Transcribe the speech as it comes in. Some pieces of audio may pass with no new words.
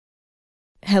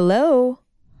Hello.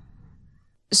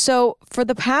 So for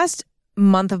the past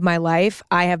month of my life,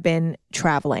 I have been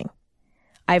traveling.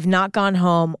 I've not gone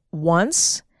home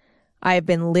once. I have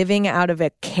been living out of a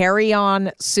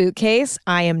carry-on suitcase.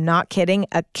 I am not kidding,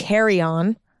 a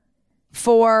carry-on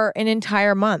for an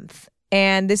entire month.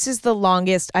 And this is the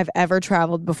longest I've ever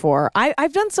traveled before.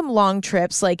 I've done some long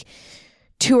trips, like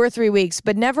 2 or 3 weeks,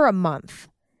 but never a month.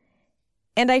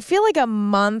 And I feel like a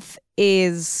month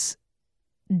is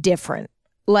different.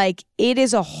 Like it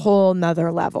is a whole nother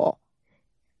level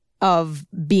of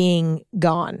being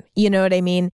gone. You know what I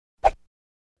mean?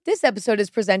 This episode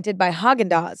is presented by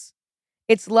Häagen-Dazs.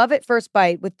 It's love at first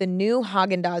bite with the new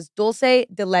Häagen-Dazs Dulce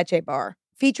de Leche bar,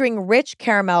 featuring rich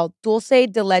caramel dulce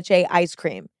de leche ice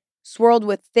cream, swirled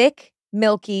with thick,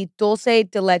 milky dulce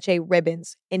de leche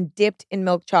ribbons and dipped in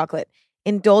milk chocolate.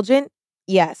 Indulgent?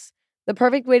 Yes. The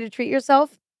perfect way to treat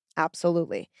yourself?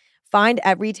 Absolutely. Find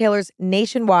at retailers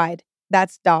nationwide.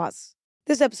 That's Dazs.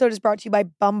 This episode is brought to you by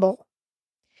Bumble.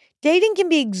 Dating can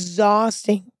be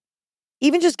exhausting.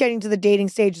 Even just getting to the dating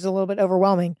stage is a little bit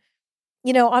overwhelming.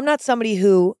 You know, I'm not somebody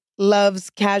who loves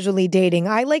casually dating.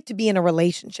 I like to be in a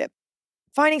relationship.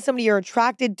 Finding somebody you're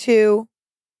attracted to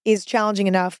is challenging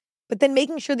enough, but then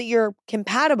making sure that you're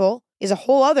compatible is a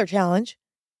whole other challenge.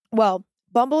 Well,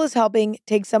 Bumble is helping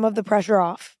take some of the pressure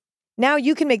off. Now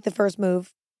you can make the first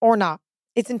move or not.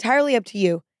 It's entirely up to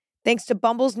you, thanks to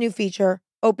Bumble's new feature,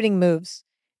 Opening Moves.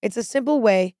 It's a simple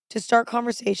way to start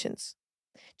conversations.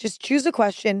 Just choose a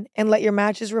question and let your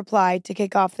matches reply to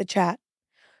kick off the chat.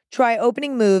 Try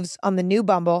Opening Moves on the new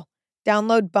Bumble.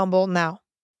 Download Bumble now.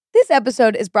 This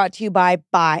episode is brought to you by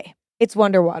Bai. It's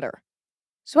Wonder Water.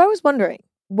 So I was wondering,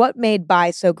 what made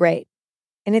Bai so great?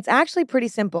 And it's actually pretty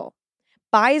simple.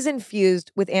 Bai is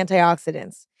infused with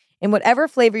antioxidants. In whatever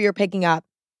flavor you're picking up,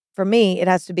 for me, it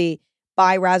has to be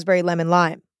Bai Raspberry Lemon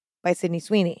Lime by Sydney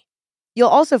Sweeney. You'll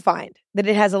also find that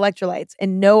it has electrolytes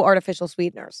and no artificial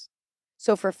sweeteners.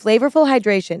 So for flavorful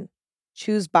hydration,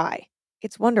 choose Bai.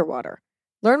 It's Wonder Water.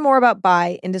 Learn more about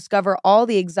Bai and discover all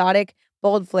the exotic,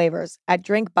 bold flavors at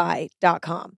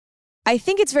drinkbai.com. I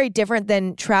think it's very different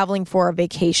than traveling for a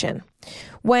vacation.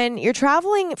 When you're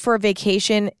traveling for a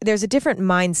vacation, there's a different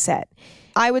mindset.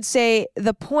 I would say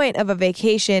the point of a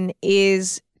vacation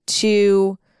is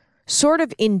to sort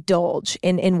of indulge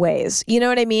in ways. You know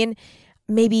what I mean?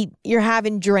 Maybe you're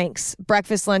having drinks,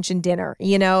 breakfast, lunch, and dinner.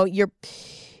 You know, you're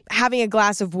having a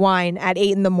glass of wine at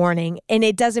 8 a.m, and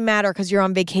it doesn't matter because you're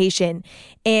on vacation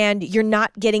and you're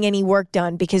not getting any work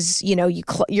done because, you know,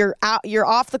 you're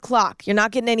off the clock. You're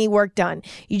not getting any work done.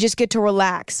 You just get to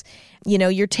relax. You know,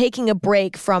 you're taking a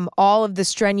break from all of the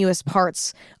strenuous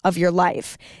parts of your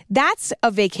life. That's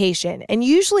a vacation. And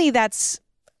usually that's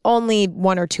only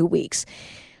 1 or 2 weeks.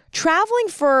 Traveling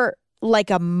for like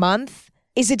a month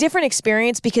is a different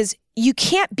experience because you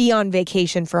can't be on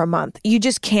vacation for a month. You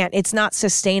just can't. It's not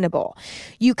sustainable.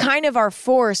 You kind of are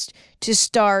forced to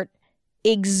start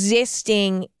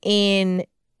existing in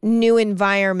new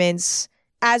environments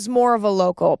as more of a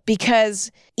local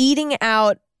because eating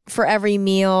out for every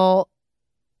meal,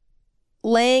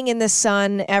 laying in the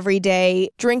sun every day,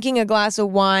 drinking a glass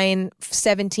of wine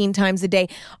 17 times a day,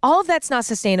 all of that's not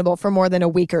sustainable for more than a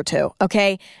week or two,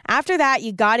 okay? After that,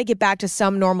 you got to get back to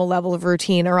some normal level of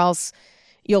routine or else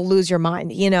you'll lose your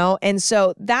mind, you know? And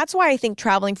so that's why I think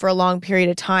traveling for a long period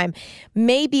of time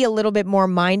may be a little bit more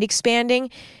mind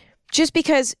expanding just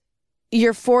because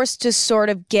you're forced to sort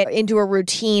of get into a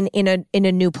routine in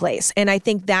a new place. And I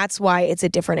think that's why it's a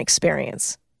different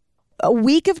experience. A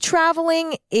week of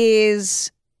traveling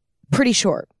is pretty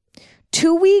short.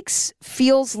 2 weeks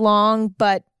feels long,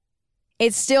 but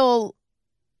it's still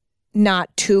not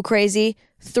too crazy.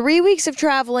 3 weeks of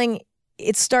traveling,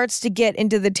 it starts to get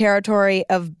into the territory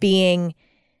of being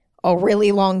a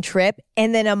really long trip.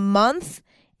 And then a month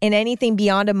and anything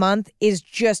beyond a month is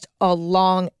just a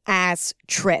long ass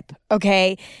trip,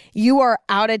 okay? You are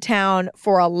out of town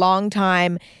for a long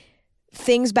time.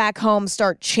 Things back home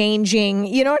start changing.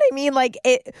 You know what I mean? Like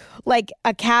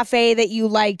a cafe that you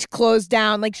liked closed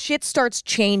down. Like shit starts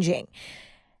changing.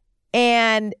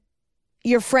 And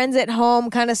your friends at home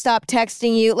kind of stop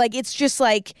texting you. Like it's just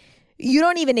like you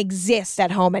don't even exist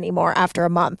at home anymore after a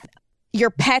month. Your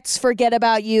pets forget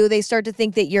about you. They start to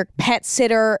think that your pet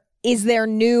sitter is their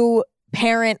new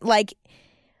parent. Like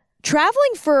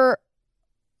traveling for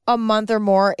a month or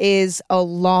more is a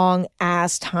long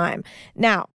ass time.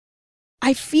 Now,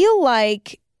 I feel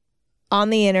like on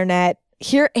the internet,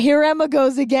 here Emma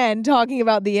goes again talking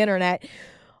about the internet.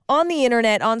 On the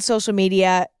internet, on social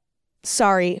media,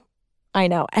 sorry, I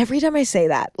know. Every time I say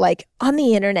that, like on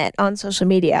the internet, on social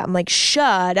media, I'm like,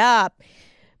 shut up.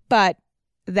 But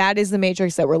that is the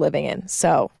matrix that we're living in.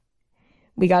 So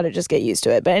we got to just get used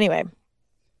to it. But anyway,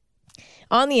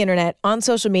 on the internet, on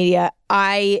social media,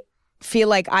 I feel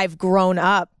like I've grown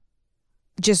up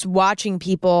just watching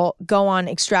people go on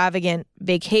extravagant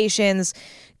vacations,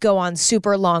 go on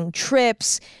super long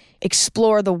trips,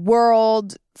 explore the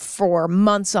world for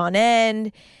months on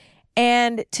end.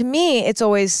 And to me, it's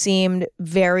always seemed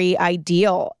very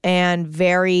ideal and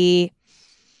very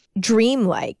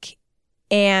dreamlike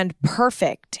and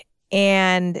perfect.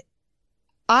 And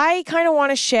I kind of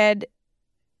want to shed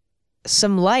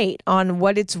some light on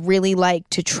what it's really like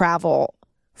to travel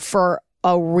for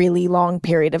a really long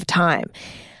period of time.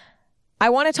 I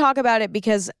want to talk about it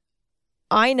because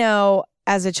I know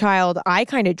as a child, I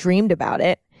kind of dreamed about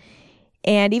it.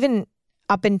 And even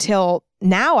up until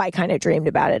now, I kind of dreamed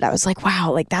about it. I was like,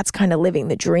 wow, like that's kind of living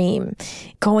the dream,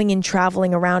 going and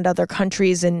traveling around other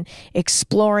countries and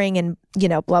exploring and,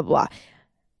 blah, blah.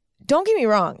 Don't get me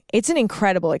wrong. It's an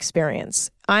incredible experience.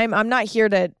 I'm not here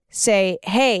to say,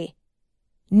 hey,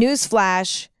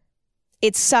 newsflash,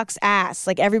 it sucks ass,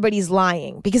 like everybody's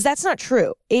lying, because that's not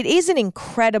true. It is an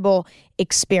incredible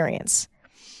experience,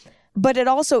 but it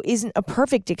also isn't a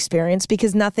perfect experience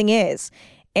because nothing is.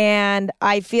 And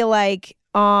I feel like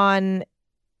on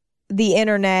the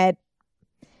internet,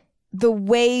 the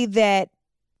way that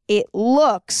it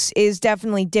looks is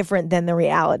definitely different than the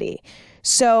reality.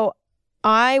 So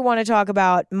I want to talk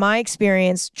about my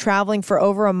experience traveling for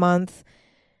over a month,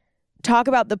 talk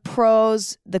about the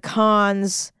pros, the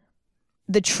cons,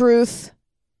 the truth,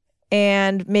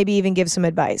 and maybe even give some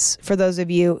advice for those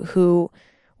of you who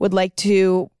would like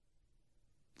to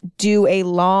do a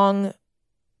long,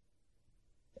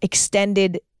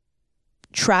 extended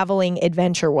traveling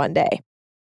adventure one day.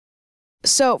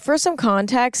 So for some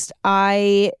context,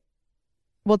 I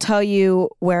will tell you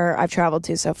where I've traveled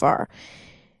to so far.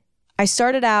 I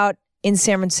started out in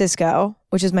San Francisco,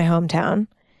 which is my hometown.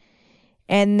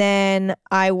 And then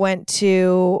I went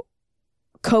to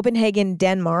Copenhagen,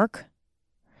 Denmark.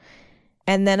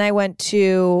 And then I went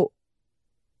to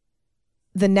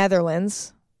the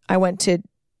Netherlands. I went to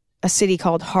a city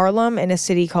called Haarlem and a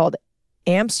city called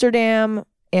Amsterdam.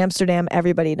 Amsterdam,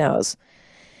 everybody knows.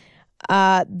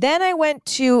 Then I went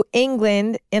to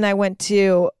England and I went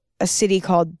to a city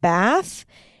called Bath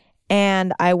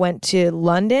and I went to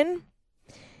London.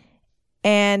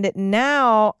 And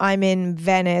now I'm in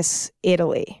Venice,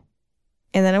 Italy.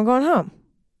 And then I'm going home.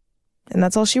 And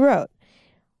that's all she wrote.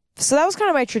 So that was kind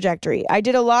of my trajectory. I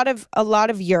did a lot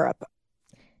of Europe.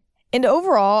 And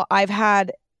overall, I've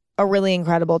had a really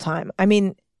incredible time. I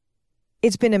mean,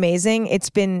 it's been amazing.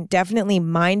 It's been definitely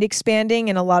mind expanding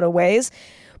in a lot of ways,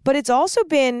 but it's also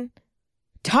been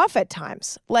tough at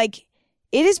times. Like,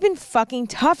 it has been fucking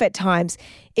tough at times.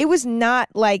 It was not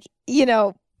like,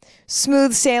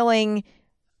 smooth sailing,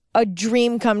 a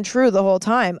dream come true the whole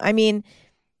time. I mean,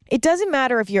 it doesn't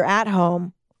matter if you're at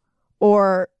home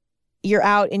or you're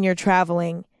out and you're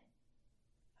traveling.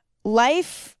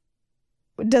 Life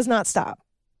does not stop.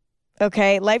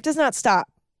 Okay? Life does not stop.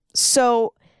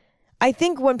 So I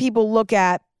think when people look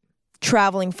at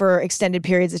traveling for extended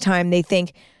periods of time, they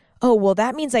think, oh, well,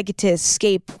 that means I get to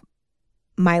escape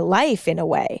my life in a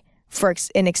way for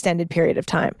an extended period of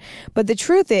time. But the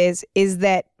truth is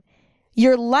that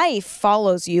your life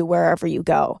follows you wherever you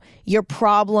go. Your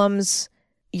problems,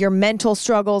 your mental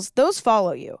struggles, those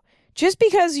follow you. Just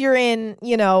because you're in,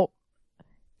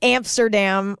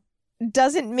 Amsterdam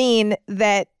doesn't mean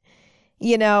that,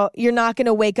 you're not going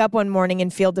to wake up one morning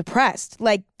and feel depressed.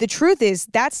 Like, the truth is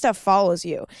that stuff follows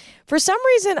you. For some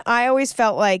reason, I always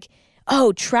felt like,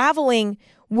 oh, traveling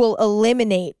will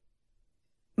eliminate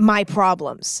my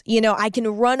problems. I can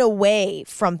run away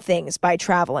from things by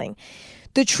traveling.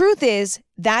 The truth is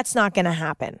that's not going to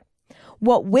happen.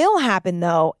 What will happen,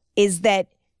 though, is that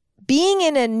being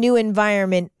in a new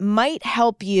environment might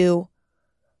help you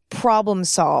problem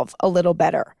solve a little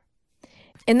better.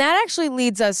 And that actually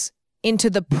leads us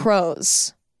into the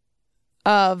pros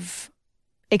of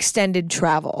extended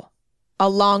travel, a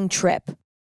long trip.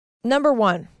 Number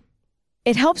one,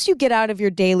 it helps you get out of your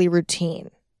daily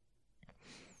routine.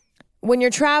 When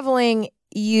you're traveling,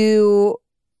 you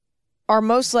are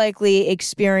most likely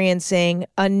experiencing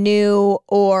a new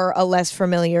or a less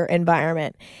familiar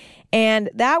environment. And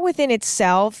that within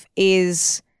itself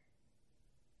is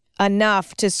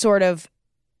enough to sort of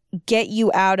get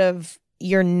you out of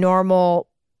your normal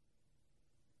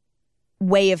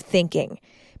way of thinking.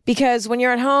 Because when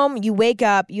you're at home, you wake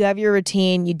up, you have your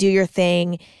routine, you do your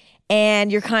thing,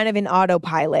 and you're kind of in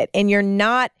autopilot, and you're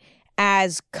not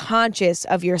as conscious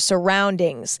of your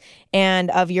surroundings and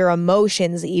of your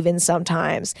emotions even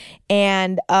sometimes,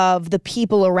 and of the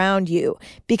people around you,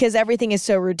 because everything is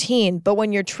so routine. But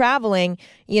when you're traveling,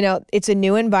 it's a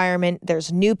new environment,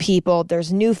 there's new people,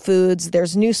 there's new foods,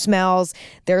 there's new smells,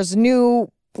 there's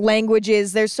new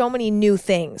languages, there's so many new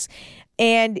things.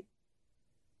 And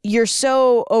you're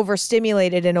so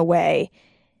overstimulated in a way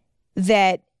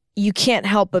that you can't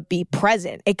help but be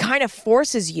present. It kind of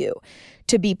forces you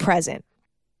to be present.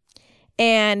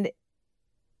 And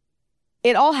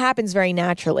it all happens very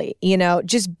naturally,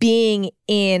 just being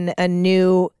in a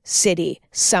new city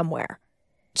somewhere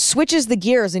switches the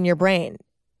gears in your brain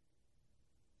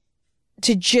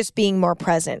to just being more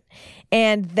present.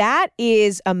 And that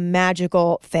is a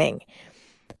magical thing.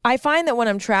 I find that when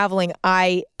I'm traveling,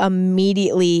 I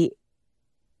immediately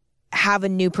have a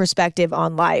new perspective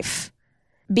on life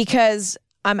because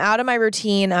I'm out of my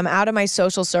routine, I'm out of my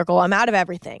social circle, I'm out of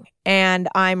everything. And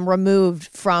I'm removed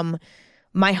from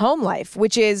my home life,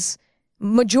 which is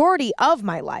majority of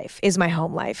my life is my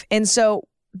home life. And so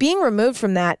being removed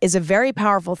from that is a very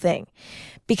powerful thing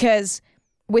because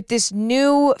with this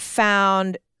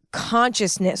newfound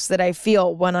consciousness that I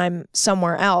feel when I'm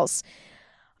somewhere else,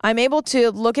 I'm able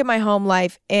to look at my home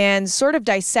life and sort of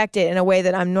dissect it in a way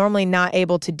that I'm normally not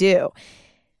able to do.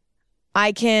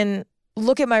 I can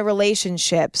look at my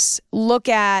relationships, look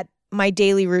at my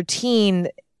daily routine,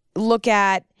 look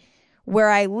at where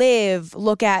I live,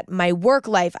 look at my work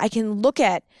life. I can look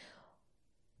at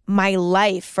my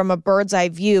life from a bird's eye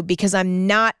view because I'm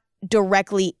not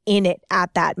directly in it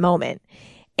at that moment.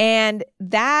 And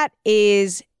that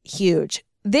is huge.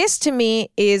 This to me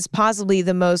is possibly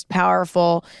the most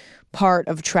powerful part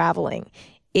of traveling,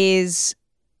 is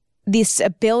this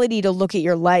ability to look at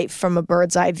your life from a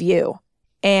bird's eye view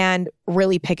and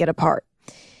really pick it apart.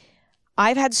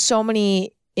 I've had so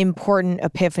many important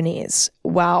epiphanies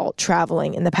while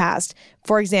traveling in the past.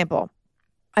 For example,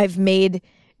 I've made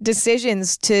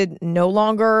decisions to no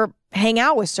longer hang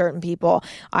out with certain people.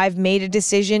 I've made a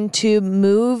decision to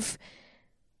move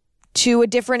to a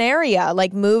different area,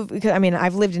 because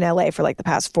I've lived in LA for the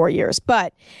past 4 years,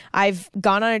 but I've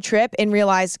gone on a trip and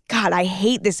realized, God, I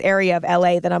hate this area of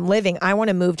LA that I'm living. I want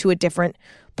to move to a different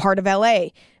part of LA,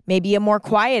 maybe a more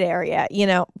quiet area,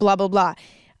 blah, blah, blah.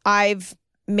 I've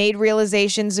made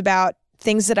realizations about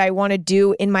things that I want to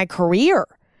do in my career.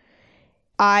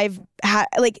 I've had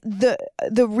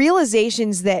the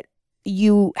realizations that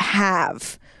you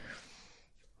have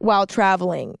while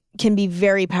traveling can be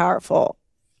very powerful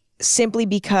simply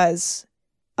because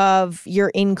of your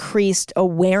increased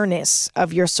awareness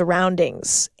of your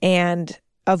surroundings and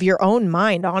of your own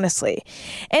mind, honestly.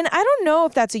 And I don't know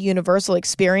if that's a universal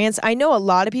experience. I know a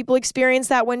lot of people experience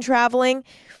that when traveling.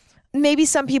 Maybe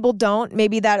some people don't.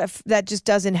 Maybe that just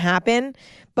doesn't happen.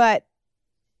 But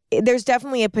there's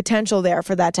definitely a potential there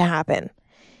for that to happen.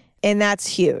 And that's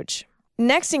huge.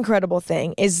 Next incredible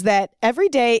thing is that every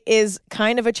day is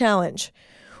kind of a challenge.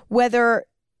 Whether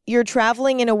you're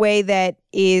traveling in a way that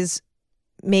is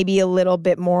maybe a little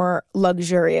bit more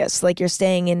luxurious, like you're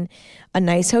staying in a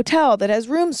nice hotel that has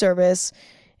room service,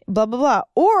 blah, blah, blah.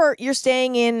 Or you're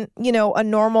staying in, a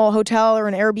normal hotel or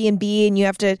an Airbnb and you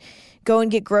have to go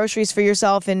and get groceries for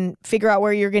yourself and figure out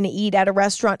where you're going to eat at a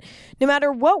restaurant. No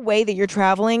matter what way that you're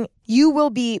traveling, you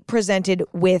will be presented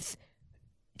with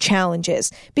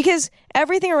challenges because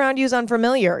everything around you is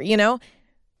unfamiliar,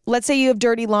 Let's say you have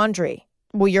dirty laundry.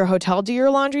 Will your hotel do your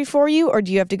laundry for you, or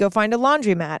do you have to go find a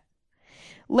laundromat?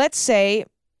 Let's say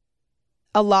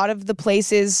a lot of the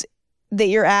places that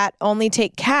you're at only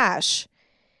take cash,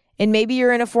 and maybe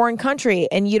you're in a foreign country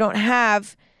and you don't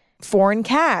have foreign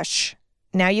cash.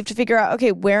 Now you have to figure out,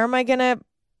 okay, where am I going to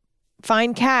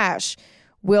find cash?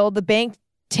 Will the bank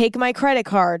take my credit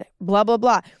card? Blah, blah,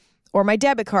 blah. Or my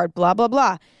debit card, blah, blah,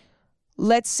 blah.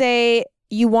 Let's say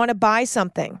you want to buy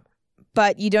something,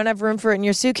 but you don't have room for it in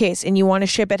your suitcase and you want to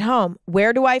ship it home.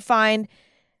 Where do I find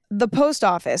the post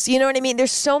office? You know what I mean?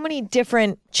 There's so many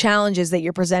different challenges that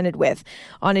you're presented with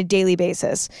on a daily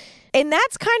basis. And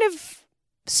that's kind of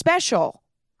special.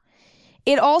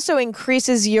 It also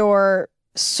increases your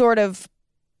sort of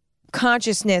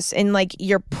consciousness and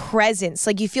your presence.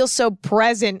 You feel so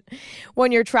present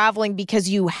when you're traveling because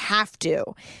you have to,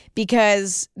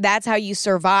 because that's how you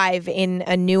survive in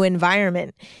a new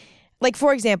environment.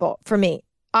 For example, for me,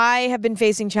 I have been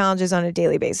facing challenges on a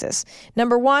daily basis.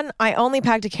 Number one, I only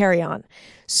packed a carry-on.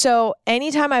 So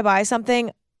anytime I buy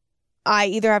something, I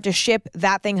either have to ship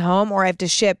that thing home or I have to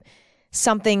ship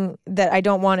something that I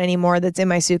don't want anymore that's in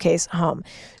my suitcase home.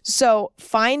 So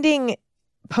finding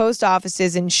post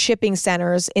offices and shipping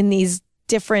centers in these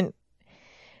different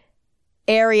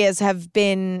areas have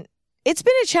been it's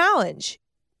been a challenge.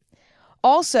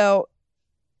 Also,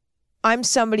 I'm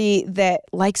somebody that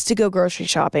likes to go grocery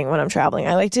shopping when I'm traveling.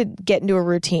 I like to get into a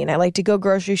routine. I like to go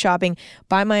grocery shopping,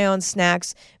 buy my own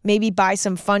snacks, maybe buy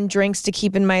some fun drinks to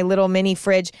keep in my little mini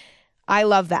fridge. I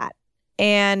love that.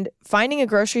 And finding a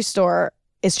grocery store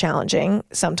is challenging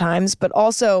sometimes, but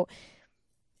also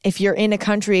if you're in a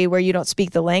country where you don't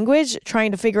speak the language,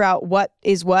 trying to figure out what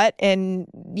is what and,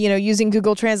 using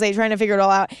Google Translate, trying to figure it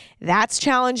all out, that's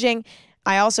challenging.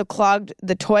 I also clogged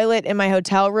the toilet in my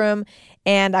hotel room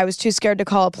and I was too scared to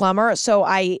call a plumber. So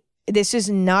this is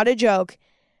not a joke.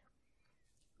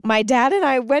 My dad and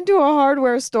I went to a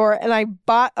hardware store and I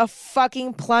bought a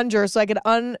fucking plunger so I could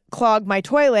unclog my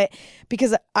toilet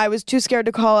because I was too scared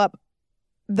to call up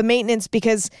the maintenance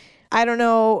because I don't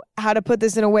know how to put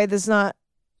this in a way that's not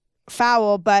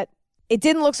foul, but it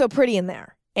didn't look so pretty in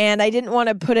there. And I didn't want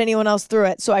to put anyone else through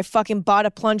it. So I fucking bought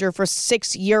a plunger for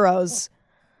 €6.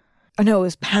 Oh no, it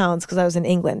was pounds because I was in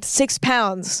England.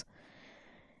 £6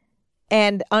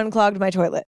 and unclogged my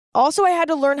toilet. Also, I had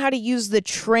to learn how to use the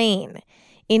train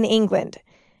in England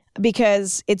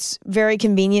because it's very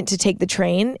convenient to take the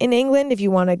train in England if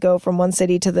you want to go from one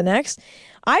city to the next.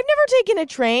 I've never taken a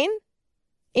train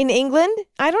in England.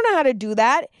 I don't know how to do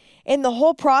that. And the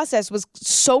whole process was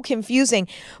so confusing.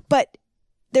 But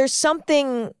there's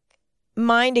something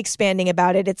mind expanding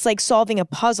about it. It's like solving a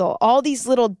puzzle. All these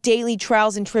little daily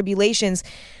trials and tribulations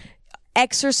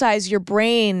exercise your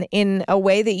brain in a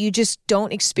way that you just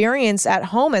don't experience at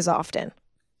home as often.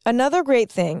 Another great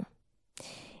thing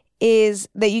is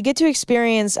that you get to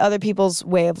experience other people's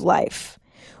way of life,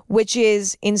 which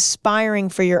is inspiring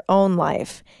for your own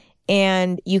life.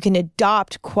 And you can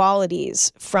adopt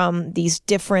qualities from these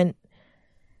different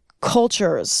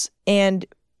cultures and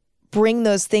bring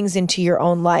those things into your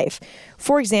own life.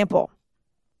 For example,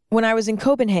 when I was in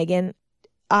Copenhagen,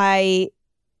 I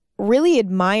really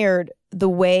admired the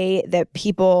way that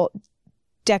people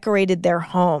decorated their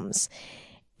homes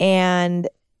and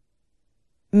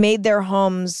made their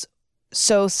homes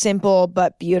so simple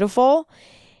but beautiful.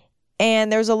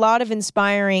 And there's a lot of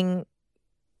inspiring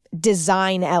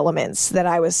design elements that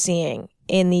I was seeing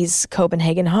in these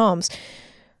Copenhagen homes.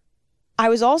 I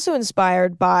was also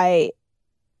inspired by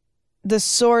the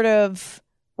sort of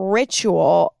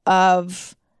ritual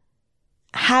of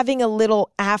having a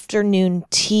little afternoon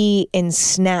tea and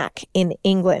snack in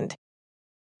England.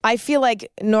 I feel like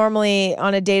normally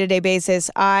on a day-to-day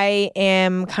basis, I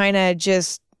am kind of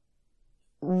just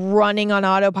running on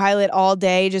autopilot all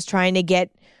day, just trying to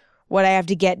get what I have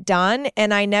to get done.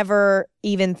 And I never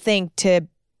even think to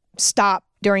stop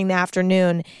during the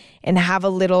afternoon and have a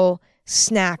little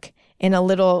snack and a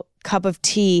little cup of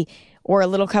tea or a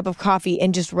little cup of coffee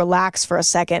and just relax for a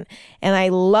second. And I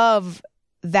love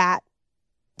that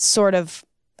sort of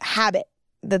habit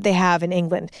that they have in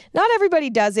England. Not everybody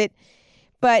does it,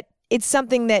 but it's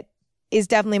something that is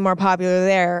definitely more popular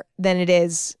there than it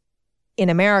is in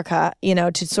America,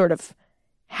 to sort of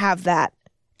have that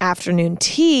afternoon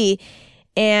tea.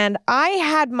 And I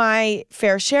had my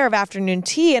fair share of afternoon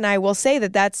tea, and I will say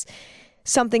that that's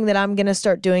something that I'm going to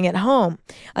start doing at home.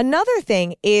 Another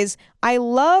thing is I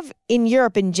love in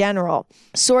Europe in general,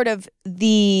 sort of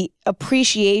the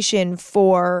appreciation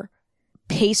for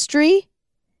pastry,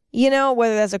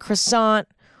 whether that's a croissant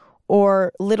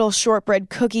or little shortbread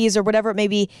cookies or whatever it may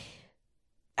be.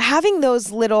 Having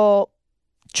those little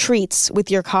treats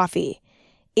with your coffee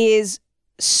is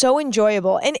so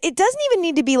enjoyable. And it doesn't even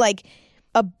need to be like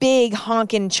a big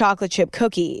honkin' chocolate chip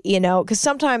cookie, because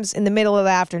sometimes in the middle of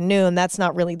the afternoon, that's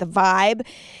not really the vibe.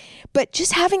 But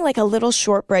just having like a little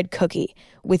shortbread cookie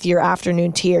with your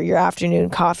afternoon tea or your afternoon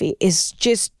coffee is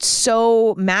just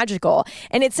so magical.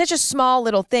 And it's such a small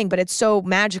little thing, but it's so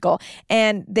magical.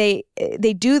 And they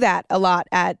do that a lot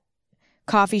at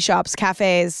coffee shops,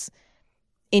 cafes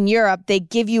in Europe. They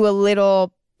give you a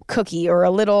little cookie or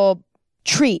a little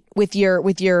treat with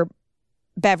your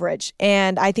beverage.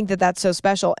 And I think that that's so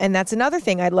special. And that's another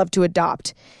thing I'd love to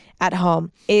adopt at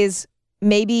home is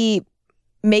maybe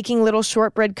making little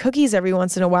shortbread cookies every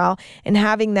once in a while and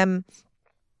having them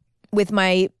with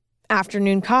my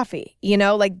afternoon coffee,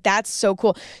 like that's so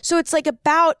cool. So it's like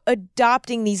about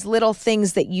adopting these little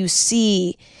things that you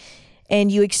see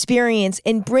and you experience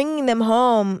and bringing them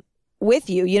home with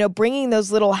you, bringing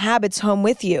those little habits home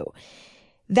with you.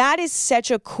 That is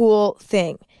such a cool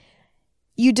thing.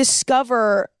 You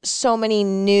discover so many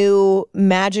new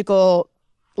magical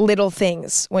little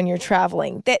things when you're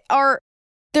traveling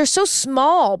they're so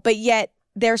small, but yet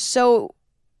they're so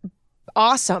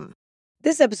awesome.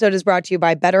 This episode is brought to you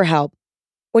by BetterHelp.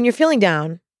 When you're feeling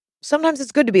down, sometimes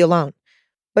it's good to be alone,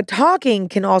 but talking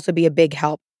can also be a big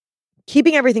help.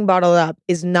 keeping everything bottled up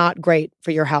is not great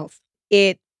for your health.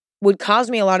 It would cause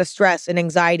me a lot of stress and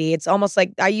anxiety. It's almost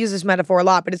like, I use this metaphor a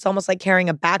lot, but it's almost like carrying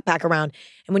a backpack around.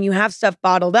 And when you have stuff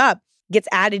bottled up, it gets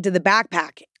added to the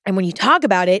backpack. And when you talk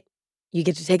about it, you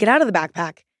get to take it out of the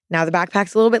backpack. Now the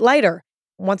backpack's a little bit lighter.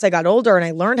 Once I got older and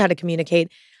I learned how to communicate,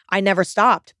 I never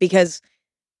stopped because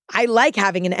I like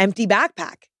having an empty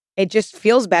backpack. It just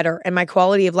feels better and my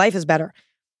quality of life is better.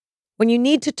 When you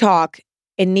need to talk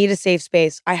and need a safe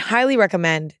space, I highly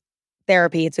recommend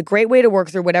therapy. It's a great way to work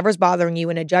through whatever's bothering you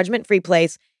in a judgment-free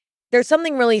place. There's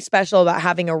something really special about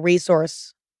having a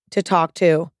resource to talk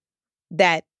to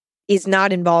that is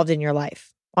not involved in your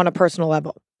life on a personal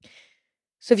level.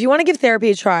 So if you want to give therapy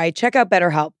a try, check out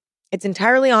BetterHelp. It's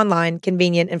entirely online,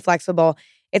 convenient, and flexible.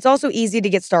 It's also easy to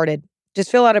get started. Just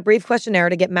fill out a brief questionnaire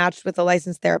to get matched with a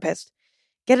licensed therapist.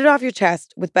 Get it off your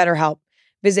chest with BetterHelp.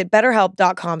 Visit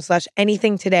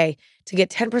betterhelp.com/anything today to get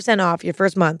 10% off your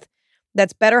first month.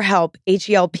 That's BetterHelp,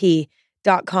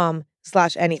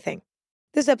 HELP.com/anything.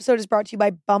 This episode is brought to you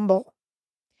by Bumble.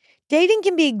 Dating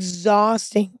can be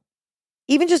exhausting.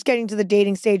 Even just getting to the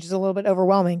dating stage is a little bit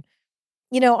overwhelming.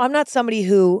 You know, I'm not somebody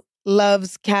who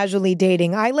loves casually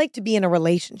dating. I like to be in a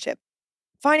relationship.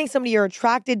 Finding somebody you're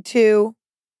attracted to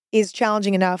is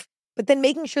challenging enough, but then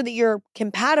making sure that you're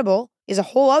compatible is a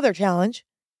whole other challenge.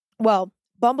 Well,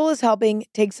 Bumble is helping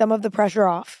take some of the pressure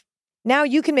off. Now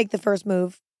you can make the first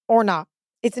move or not.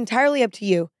 It's entirely up to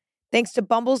you, thanks to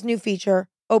Bumble's new feature,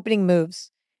 Opening Moves.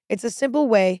 It's a simple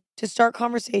way to start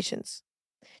conversations.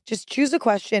 Just choose a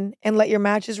question and let your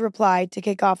matches reply to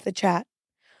kick off the chat.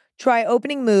 Try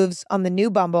Opening Moves on the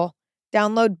new Bumble.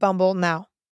 Download Bumble now.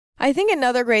 I think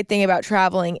another great thing about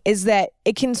traveling is that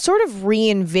it can sort of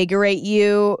reinvigorate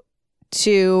you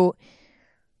to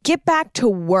get back to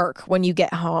work when you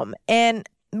get home. And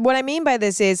what I mean by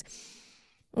this is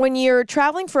when you're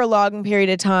traveling for a long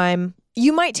period of time,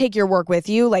 you might take your work with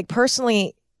you. Like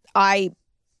personally, I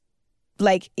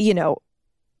haven't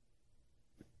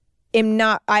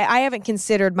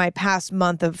considered my past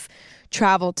month of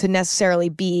travel to necessarily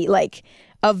be like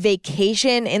a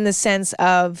vacation in the sense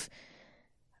of,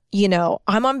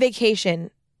 I'm on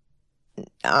vacation.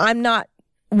 I'm not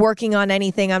working on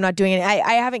anything. I'm not doing it.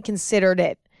 I haven't considered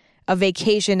it a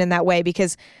vacation in that way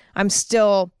because I'm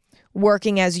still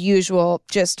working as usual,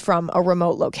 just from a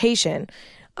remote location.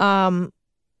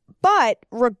 But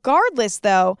regardless,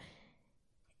 though,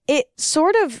 it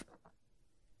sort of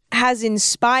has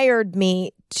inspired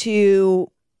me to,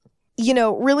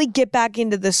 really get back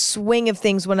into the swing of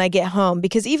things when I get home.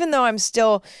 Because even though I'm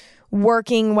still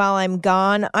working while I'm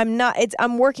gone,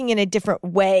 I'm working in a different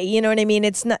way. You know what I mean?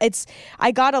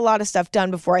 I got a lot of stuff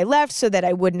done before I left so that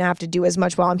I wouldn't have to do as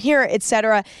much while I'm here,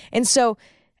 etc. And so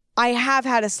I have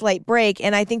had a slight break,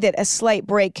 and I think that a slight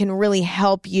break can really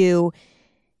help you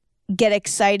get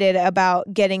excited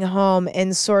about getting home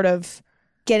and sort of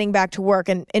getting back to work.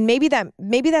 And maybe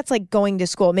that's like going to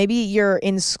school. Maybe you're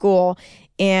in school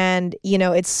and,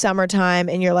 it's summertime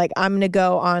and you're like, I'm going to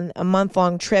go on a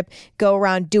month-long trip, go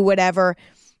around, do whatever.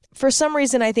 For some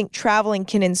reason, I think traveling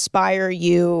can inspire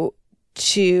you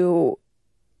to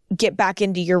get back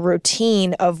into your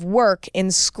routine of work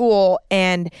in school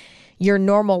and your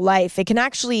normal life. It can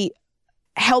actually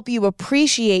help you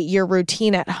appreciate your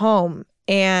routine at home.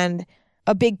 And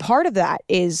a big part of that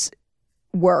is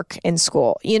work and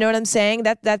school. You know what I'm saying?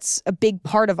 That's a big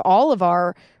part of all of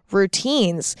our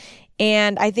routines.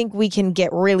 And I think we can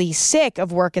get really sick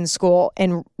of work and school,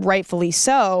 and rightfully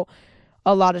so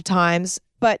a lot of times.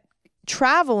 But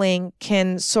traveling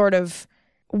can sort of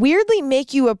weirdly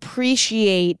make you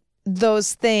appreciate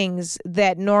those things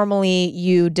that normally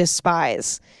you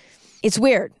despise. It's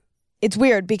weird. It's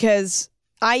weird because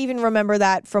I even remember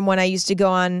that from when I used to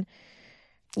go on,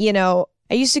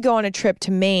 a trip to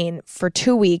Maine for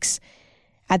 2 weeks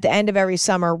at the end of every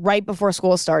summer, right before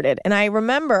school started. And I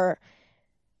remember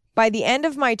by the end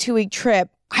of my 2-week trip,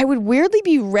 I would weirdly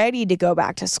be ready to go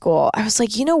back to school. I was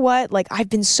like, you know what? Like, I've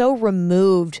been so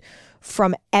removed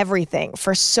from everything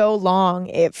for so long,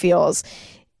 it feels.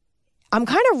 I'm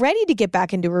kind of ready to get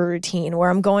back into a routine where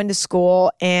I'm going to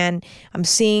school and I'm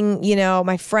seeing,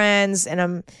 my friends and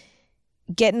I'm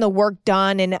getting the work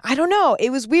done. And I don't know,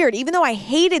 it was weird. Even though I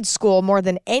hated school more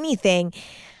than anything,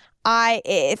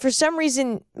 for some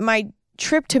reason, my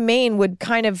trip to Maine would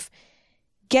kind of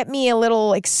get me a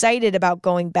little excited about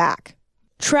going back.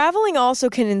 Traveling also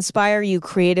can inspire you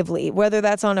creatively, whether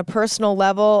that's on a personal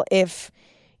level, if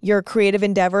your creative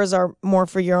endeavors are more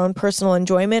for your own personal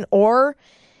enjoyment, or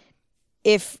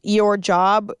if your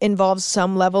job involves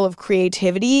some level of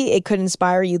creativity, it could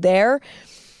inspire you there.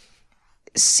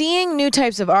 Seeing new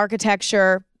types of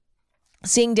architecture,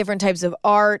 seeing different types of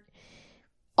art,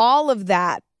 all of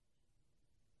that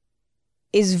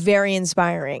is very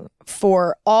inspiring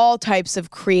for all types of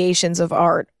creations of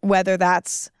art, whether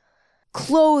that's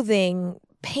clothing,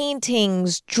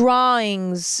 paintings,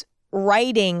 drawings,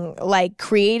 writing, like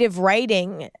creative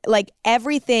writing, like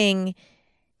everything,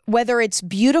 whether it's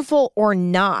beautiful or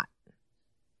not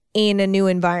in a new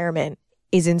environment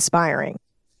is inspiring.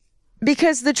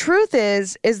 Because the truth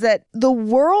is that the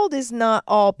world is not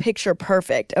all picture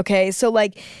perfect, okay? So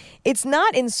like, it's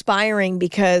not inspiring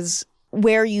because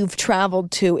where you've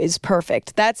traveled to is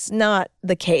perfect. That's not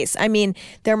the case. I mean,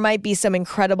 there might be some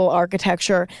incredible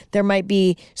architecture, there might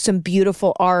be some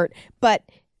beautiful art, but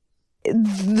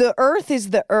the earth is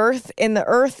the earth, and the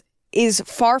earth is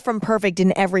far from perfect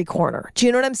in every corner. Do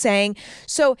you know what I'm saying?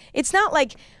 So it's not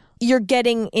like you're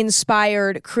getting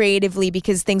inspired creatively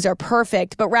because things are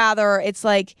perfect, but rather it's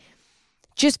like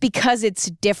just because it's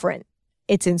different,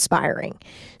 it's inspiring.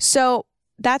 So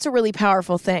that's a really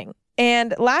powerful thing.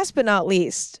 And last but not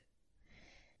least,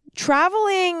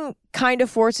 traveling kind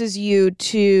of forces you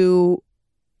to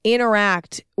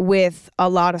interact with a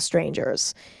lot of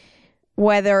strangers,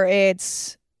 whether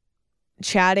it's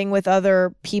chatting with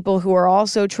other people who are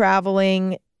also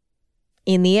traveling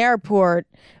in the airport,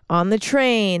 on the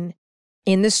train,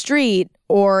 in the street,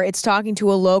 or it's talking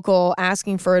to a local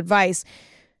asking for advice.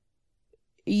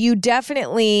 You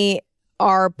definitely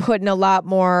are put in a lot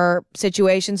more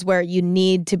situations where you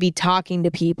need to be talking to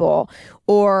people,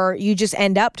 or you just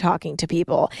end up talking to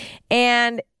people.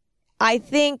 And I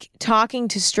think talking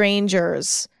to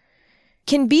strangers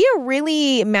can be a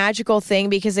really magical thing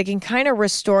because it can kind of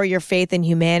restore your faith in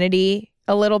humanity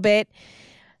a little bit.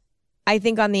 I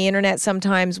think on the internet,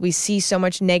 sometimes we see so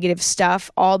much negative stuff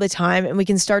all the time, and we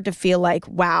can start to feel like,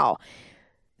 wow,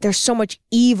 there's so much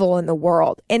evil in the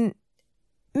world. And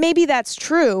maybe that's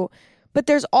true, but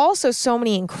there's also so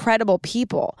many incredible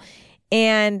people.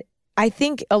 And I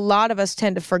think a lot of us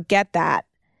tend to forget that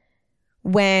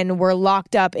when we're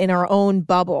locked up in our own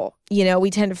bubble. You know, we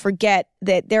tend to forget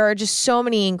that there are just so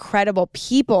many incredible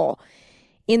people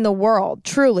in the world,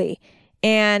 truly,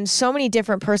 and so many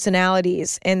different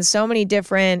personalities and so many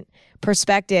different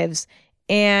perspectives.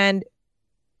 And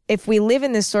if we live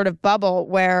in this sort of bubble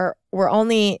where we're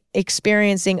only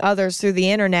experiencing others through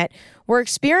the internet, we're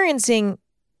experiencing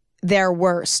their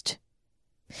worst.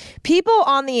 People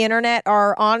on the internet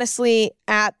are honestly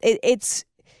it's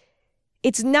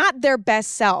not their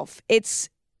best self. It's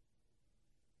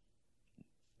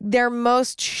their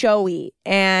most showy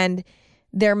and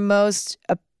their most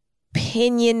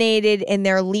opinionated and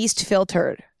their least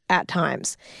filtered at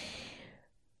times.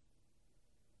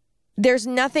 There's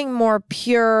nothing more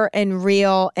pure and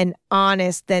real and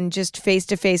honest than just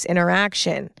face-to-face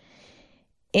interaction.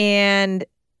 And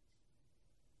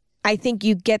I think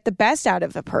you get the best out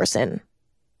of a person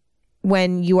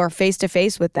when you are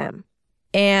face-to-face with them.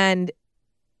 And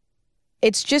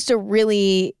it's just a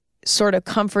really sort of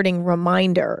comforting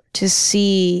reminder to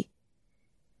see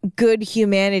good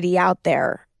humanity out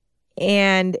there.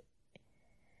 And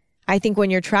I think when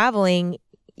you're traveling,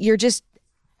 you're just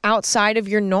outside of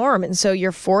your norm. And so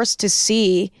you're forced to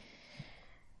see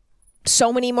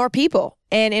so many more people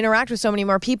and interact with so many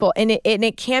more people. And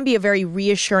it can be a very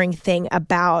reassuring thing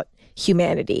about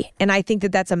humanity. And I think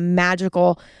that that's a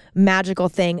magical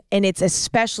thing. And it's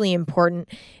especially important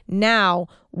now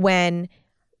when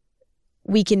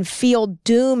we can feel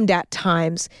doomed at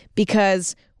times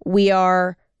because we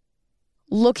are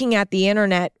looking at the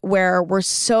internet where we're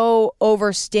so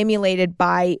overstimulated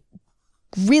by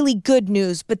really good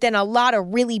news, but then a lot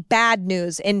of really bad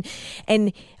news and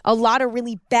a lot of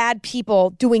really bad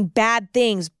people doing bad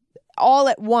things all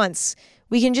at once.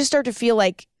 We can just start to feel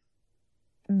like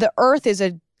the earth is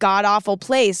a god-awful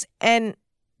place, and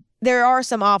there are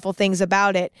some awful things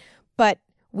about it, but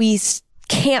we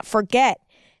can't forget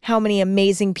how many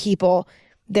amazing people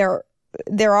there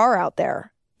are out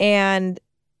there. And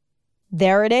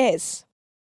there it is.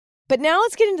 But now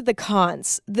let's get into the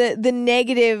cons, the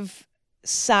negative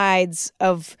sides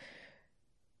of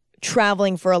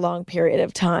traveling for a long period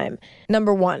of time.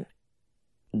 Number one,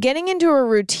 getting into a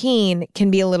routine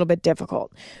can be a little bit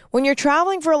difficult. When you're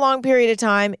traveling for a long period of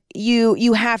time,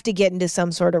 you have to get into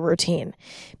some sort of routine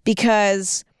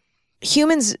because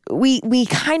humans, we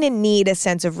kind of need a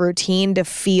sense of routine to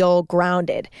feel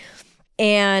grounded.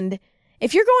 And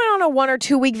if you're going on a 1 or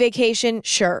 2 week vacation,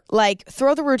 sure, like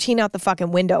throw the routine out the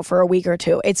fucking window for a week or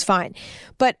two. It's fine.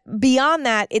 But beyond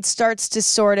that, it starts to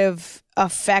sort of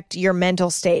affect your mental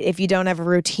state if you don't have a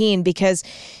routine because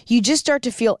you just start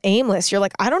to feel aimless. You're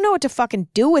like, I don't know what to fucking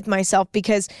do with myself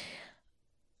because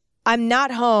I'm not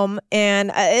home, and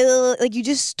like you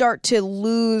just start to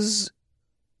lose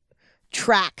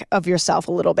track of yourself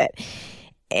a little bit.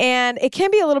 And it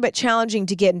can be a little bit challenging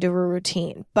to get into a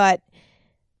routine, but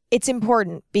it's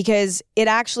important because it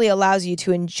actually allows you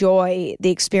to enjoy the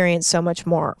experience so much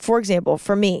more. For example,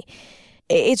 for me,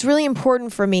 it's really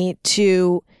important for me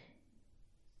to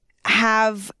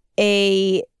have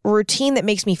a routine that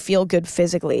makes me feel good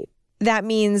physically. That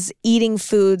means eating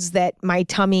foods that my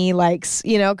tummy likes,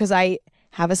 because I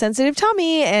have a sensitive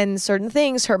tummy and certain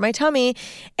things hurt my tummy.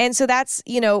 And so that's,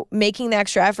 making the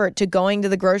extra effort to going to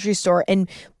the grocery store and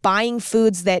buying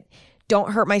foods that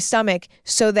don't hurt my stomach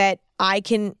so that I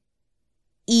can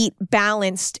eat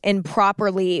balanced and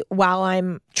properly while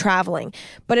I'm traveling.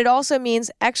 But it also means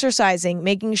exercising,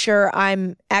 making sure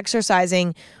I'm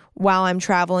exercising while I'm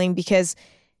traveling, because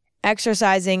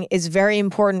exercising is very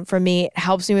important for me. It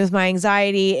helps me with my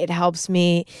anxiety. It helps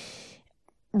me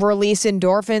release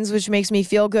endorphins, which makes me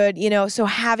feel good. So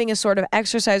having a sort of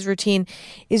exercise routine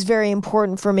is very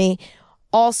important for me.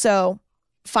 Also,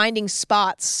 finding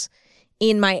spots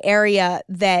in my area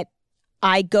that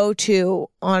I go to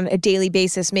on a daily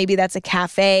basis. Maybe that's a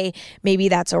cafe, maybe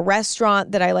that's a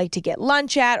restaurant that I like to get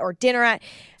lunch at or dinner at.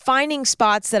 Finding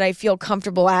spots that I feel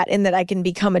comfortable at and that I can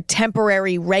become a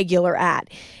temporary regular at.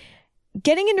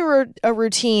 Getting into a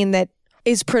routine that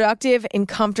is productive and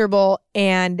comfortable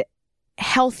and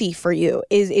healthy for you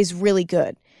is really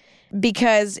good,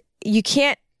 because you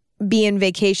can't be in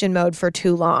vacation mode for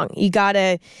too long. You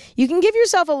can give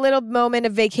yourself a little moment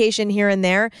of vacation here and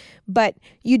there, but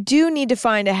you do need to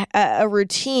find a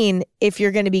routine if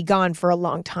you're going to be gone for a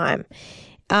long time.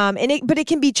 But it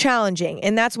can be challenging,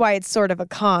 and that's why it's sort of a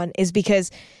con, is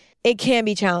because it can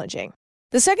be challenging.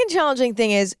 The second challenging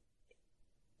thing is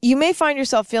you may find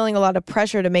yourself feeling a lot of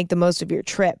pressure to make the most of your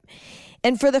trip.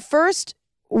 And for the first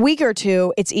week or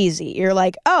two, it's easy. You're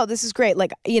like, oh, this is great.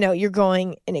 Like, you're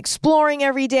going and exploring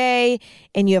every day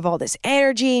and you have all this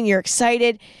energy and you're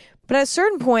excited. But at a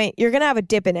certain point, you're going to have a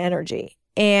dip in energy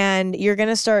and you're going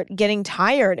to start getting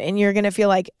tired and you're going to feel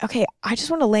like, okay, I just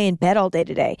want to lay in bed all day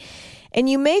today. And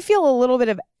you may feel a little bit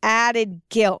of added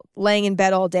guilt laying in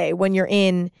bed all day when you're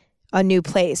in a new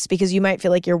place, because you might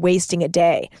feel like you're wasting a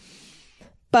day.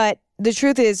 But the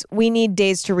truth is, we need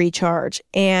days to recharge,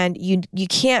 and you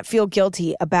can't feel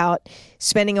guilty about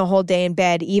spending a whole day in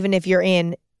bed, even if you're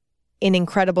in an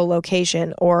incredible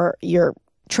location or you're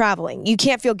traveling. You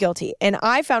can't feel guilty. And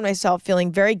I found myself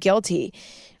feeling very guilty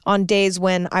on days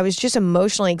when I was just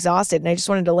emotionally exhausted and I just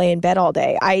wanted to lay in bed all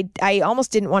day. I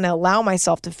almost didn't want to allow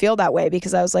myself to feel that way,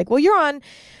 because I was like, well, you're on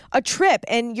a trip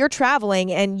and you're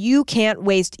traveling and you can't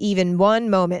waste even one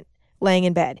moment laying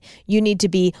in bed. You need to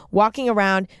be walking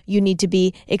around. You need to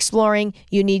be exploring.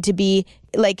 You need to be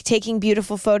like taking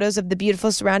beautiful photos of the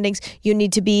beautiful surroundings. You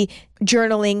need to be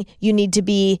journaling. You need to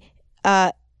be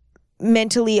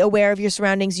mentally aware of your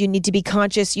surroundings. You need to be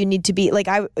conscious. You need to be like,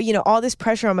 all this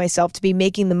pressure on myself to be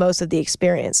making the most of the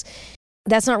experience.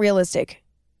 That's not realistic.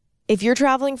 If you're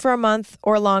traveling for a month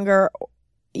or longer,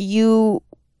 you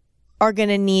are going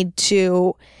to need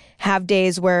to have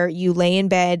days where you lay in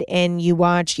bed and you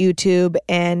watch YouTube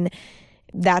and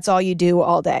that's all you do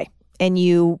all day. And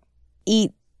you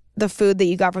eat the food that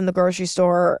you got from the grocery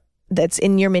store that's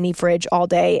in your mini fridge all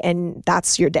day, and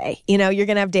that's your day. You're going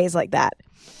to have days like that.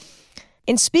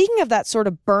 And speaking of that sort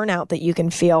of burnout that you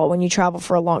can feel when you travel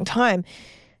for a long time,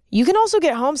 you can also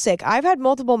get homesick. I've had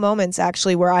multiple moments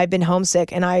actually where I've been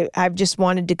homesick and I've just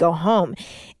wanted to go home.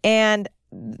 And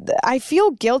I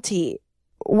feel guilty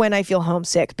when I feel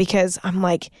homesick, because I'm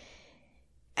like,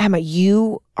 Emma,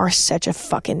 you are such a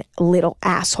fucking little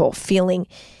asshole feeling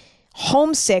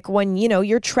homesick when,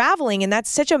 you're traveling, and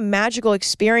that's such a magical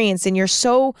experience and you're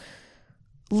so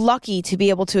lucky to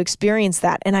be able to experience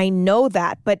that. And I know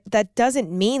that, but that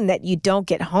doesn't mean that you don't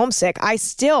get homesick. I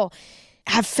still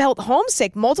have felt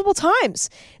homesick multiple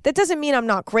times. That doesn't mean I'm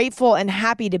not grateful and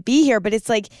happy to be here, but it's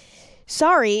like,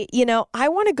 sorry, I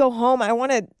want to go home. I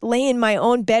want to lay in my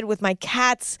own bed with my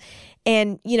cats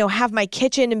and, have my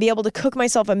kitchen and be able to cook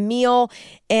myself a meal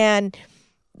and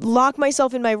lock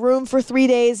myself in my room for 3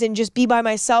 days and just be by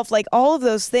myself. Like, all of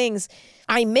those things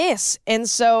I miss. And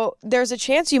so there's a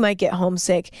chance you might get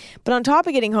homesick. But on top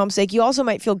of getting homesick, you also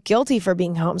might feel guilty for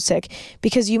being homesick,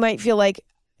 because you might feel like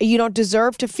you don't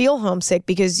deserve to feel homesick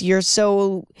because you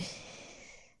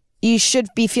should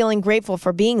be feeling grateful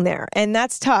for being there. And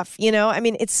that's tough.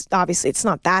 It's obviously it's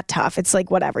not that tough. It's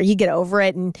like, whatever, you get over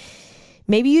it, and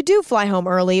maybe you do fly home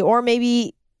early, or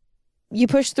maybe you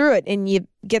push through it and you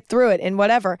get through it, and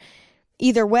whatever.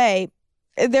 Either way,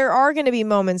 there are going to be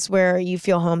moments where you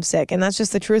feel homesick, and that's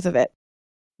just the truth of it.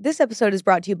 This episode is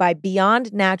brought to you by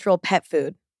Beyond Natural Pet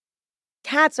Food.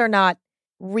 Cats are not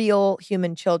real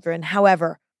human children.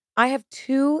 However, I have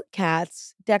two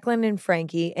cats, Declan and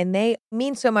Frankie, and they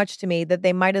mean so much to me that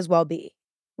they might as well be.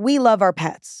 We love our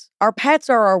pets. Our pets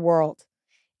are our world.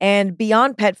 And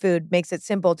Beyond Pet Food makes it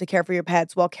simple to care for your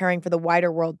pets while caring for the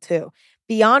wider world too.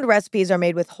 Beyond recipes are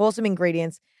made with wholesome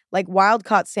ingredients like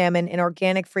wild-caught salmon and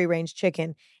organic free-range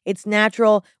chicken. It's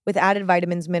natural with added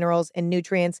vitamins, minerals, and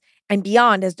nutrients. And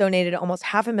Beyond has donated almost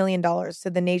 $500,000 to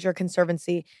the Nature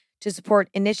Conservancy to support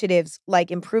initiatives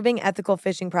like improving ethical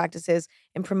fishing practices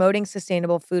and promoting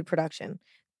sustainable food production.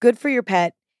 Good for your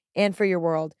pet and for your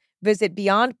world. Visit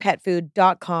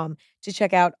beyondpetfood.com to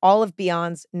check out all of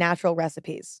Beyond's natural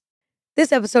recipes.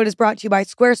 This episode is brought to you by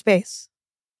Squarespace.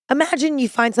 Imagine you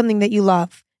find something that you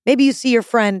love. Maybe you see your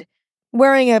friend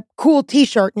wearing a cool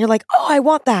t-shirt and you're like, oh, I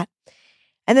want that.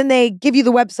 And then they give you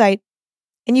the website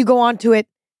and you go onto it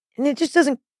and it just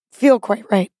doesn't feel quite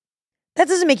right. That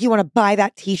doesn't make you want to buy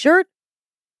that t-shirt.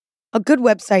 A good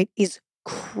website is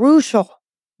crucial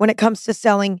when it comes to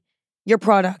selling your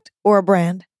product or a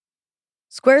brand.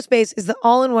 Squarespace is the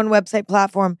all-in-one website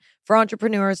platform for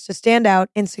entrepreneurs to stand out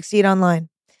and succeed online.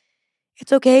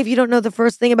 It's okay if you don't know the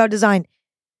first thing about design.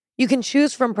 You can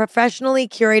choose from professionally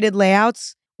curated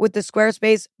layouts with the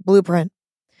Squarespace Blueprint.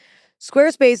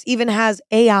 Squarespace even has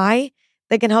AI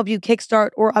that can help you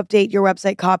kickstart or update your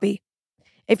website copy.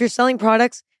 If you're selling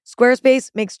products, Squarespace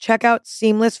makes checkout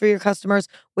seamless for your customers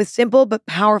with simple but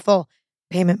powerful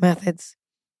payment methods.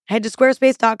 Head to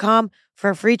squarespace.com for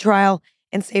a free trial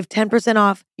and save 10%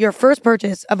 off your first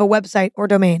purchase of a website or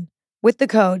domain with the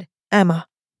code EMMA.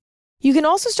 You can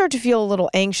also start to feel a little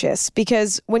anxious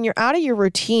because when you're out of your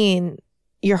routine,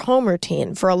 your home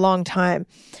routine for a long time,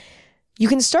 you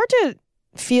can start to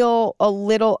feel a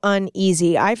little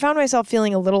uneasy. I found myself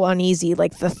feeling a little uneasy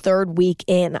like the third week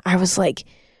in. I was like,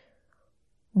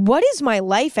 what is my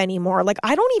life anymore? Like,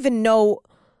 I don't even know.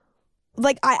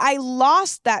 Like, I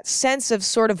lost that sense of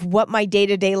sort of what my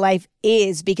day-to-day life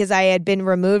is because I had been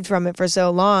removed from it for so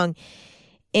long.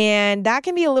 And that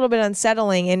can be a little bit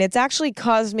unsettling. And it's actually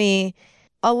caused me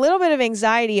a little bit of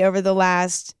anxiety over the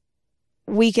last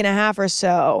week and a half or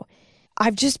so.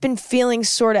 I've just been feeling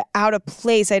sort of out of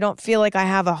place. I don't feel like I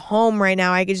have a home right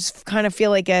now. I just kind of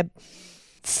feel like a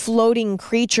floating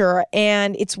creature.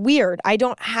 And it's weird. I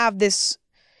don't have this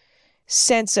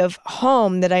sense of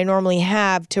home that I normally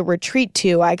have to retreat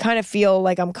to. I kind of feel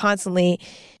like I'm constantly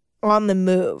on the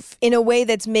move in a way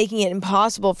that's making it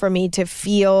impossible for me to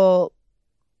feel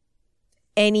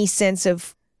any sense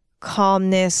of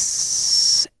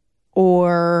calmness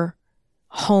or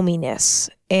hominess.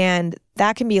 And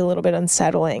that can be a little bit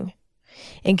unsettling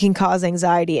and can cause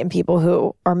anxiety in people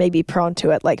who are maybe prone to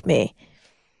it like me.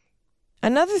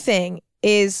 Another thing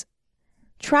is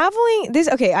traveling,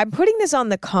 I'm putting this on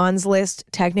the cons list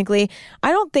technically.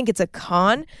 I don't think it's a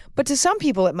con, but to some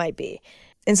people it might be.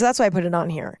 And so that's why I put it on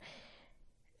here.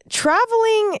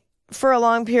 Traveling for a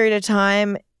long period of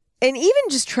time, and even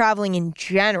just traveling in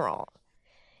general,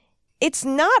 it's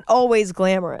not always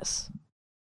glamorous.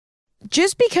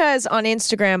 Just because on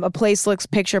Instagram a place looks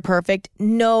picture perfect,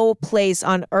 no place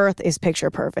on earth is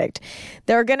picture perfect.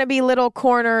 There are going to be little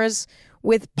corners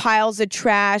with piles of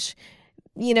trash.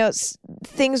 You know,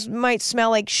 things might smell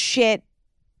like shit.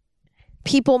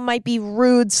 People might be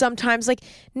rude sometimes. Like,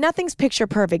 nothing's picture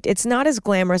perfect. It's not as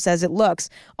glamorous as it looks.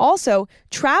 Also,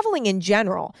 traveling in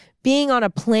general, being on a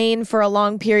plane for a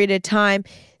long period of time,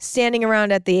 standing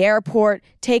around at the airport,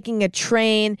 taking a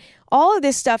train, all of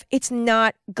this stuff, it's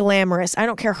not glamorous. I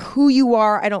don't care who you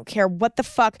are. I don't care what the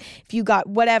fuck, if you got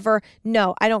whatever.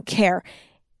 No, I don't care.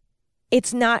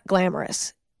 It's not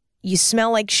glamorous. You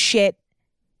smell like shit.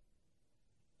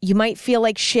 You might feel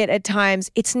like shit at times.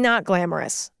 It's not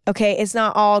glamorous, okay? It's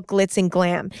not all glitz and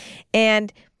glam.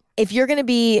 And if you're going to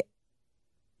be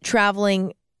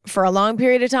traveling for a long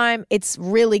period of time, it's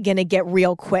really going to get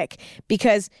real quick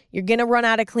because you're going to run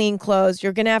out of clean clothes.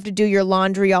 You're going to have to do your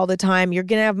laundry all the time. You're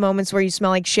going to have moments where you smell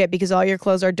like shit because all your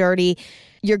clothes are dirty.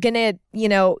 You're going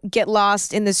to, get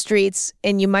lost in the streets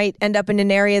and you might end up in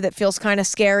an area that feels kind of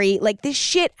scary. Like, this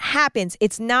shit happens.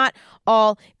 It's not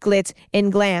all glitz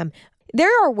and glam.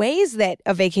 There are ways that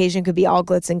a vacation could be all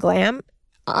glitz and glam.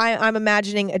 I'm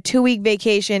imagining a 2-week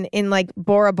vacation in like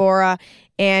Bora Bora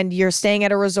and you're staying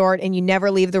at a resort and you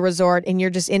never leave the resort and you're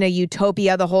just in a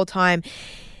utopia the whole time.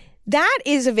 That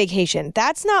is a vacation.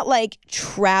 That's not like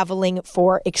traveling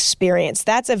for experience.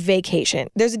 That's a vacation.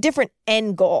 There's a different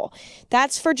end goal.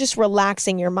 That's for just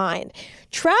relaxing your mind.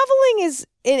 Traveling is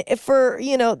for,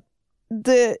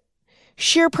 the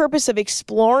sheer purpose of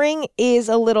exploring is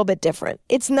a little bit different.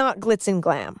 It's not glitz and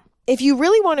glam. If you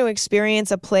really want to experience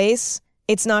a place,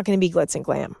 it's not going to be glitz and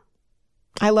glam.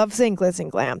 I love saying glitz and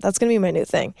glam. That's going to be my new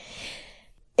thing.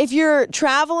 If you're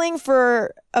traveling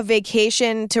for a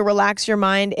vacation to relax your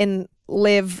mind and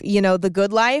live, the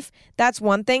good life, that's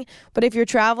one thing. But if you're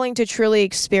traveling to truly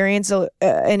experience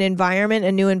an environment,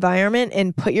 a new environment,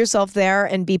 and put yourself there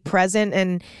and be present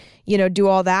and, do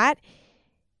all that,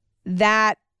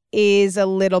 that is a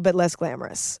little bit less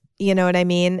glamorous. You know what I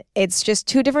mean? It's just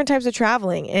two different types of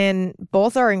traveling, and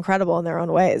both are incredible in their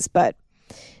own ways, but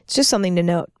it's just something to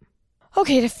note.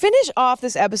 Okay, to finish off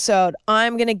this episode,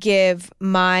 I'm going to give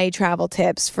my travel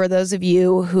tips for those of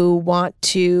you who want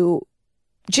to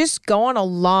just go on a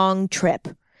long trip.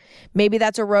 Maybe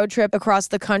that's a road trip across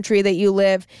the country that you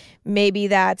live. Maybe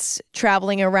that's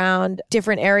traveling around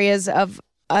different areas of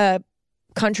a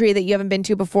country that you haven't been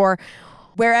to before,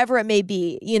 wherever it may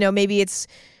be. Maybe it's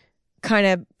kind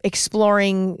of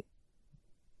exploring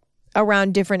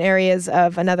around different areas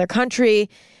of another country.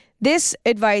 This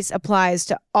advice applies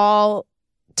to all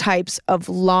types of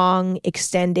long,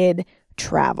 extended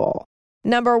travel.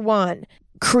 Number 1,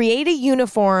 create a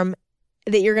uniform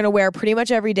that you're going to wear pretty much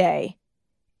every day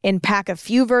and pack a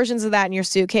few versions of that in your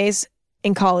suitcase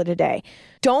and call it a day.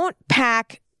 Don't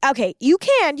pack. Okay, you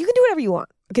can do whatever you want.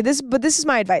 Okay, this is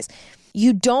my advice.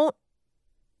 You don't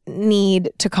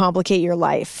need to complicate your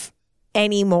life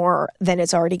any more than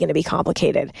it's already going to be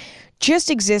complicated. Just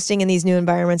existing in these new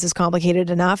environments is complicated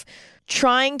enough.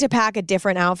 Trying to pack a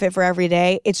different outfit for every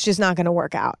day, it's just not going to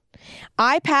work out.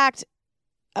 I packed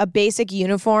a basic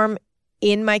uniform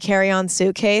in my carry-on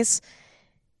suitcase,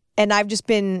 and I've just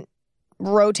been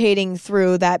rotating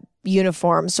through that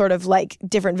uniform, sort of like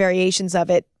different variations of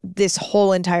it this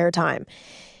whole entire time.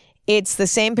 It's the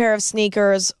same pair of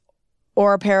sneakers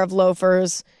or a pair of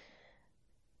loafers,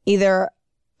 either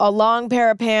a long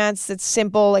pair of pants that's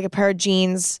simple, like a pair of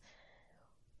jeans,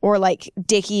 or like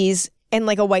Dickies, and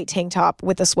like a white tank top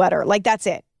with a sweater. Like, that's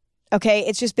it. Okay?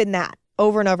 It's just been that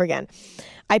over and over again.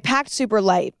 I packed super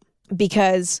light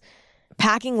because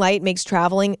packing light makes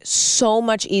traveling so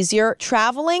much easier.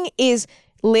 Traveling is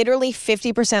literally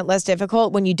 50% less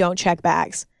difficult when you don't check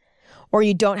bags or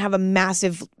you don't have a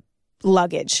massive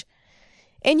luggage.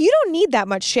 And you don't need that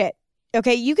much shit.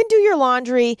 Okay? You can do your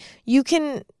laundry. You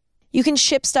can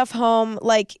ship stuff home.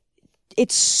 Like,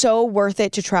 it's so worth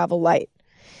it to travel light.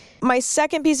 My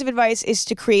second piece of advice is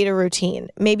to create a routine.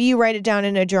 Maybe you write it down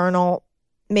in a journal.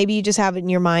 Maybe you just have it in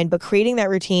your mind, but creating that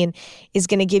routine is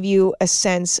going to give you a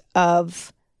sense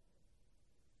of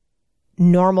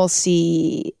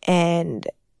normalcy and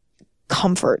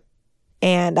comfort.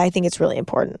 And I think it's really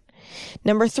important.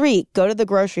 Number 3, go to the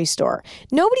grocery store.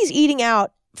 Nobody's eating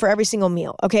out for every single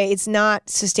meal, okay? It's not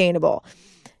sustainable.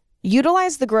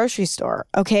 Utilize the grocery store,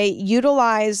 okay?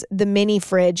 Utilize the mini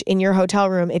fridge in your hotel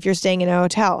room if you're staying in a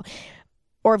hotel.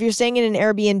 Or if you're staying in an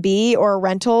Airbnb or a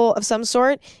rental of some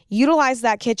sort, utilize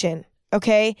that kitchen,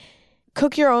 okay?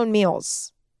 Cook your own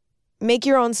meals. Make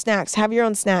your own snacks. Have your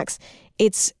own snacks.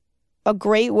 It's a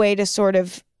great way to sort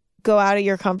of go out of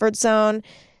your comfort zone,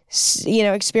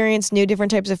 experience new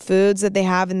different types of foods that they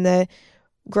have in the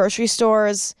grocery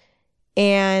stores,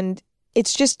 and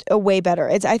it's just a way better.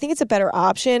 I think it's a better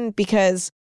option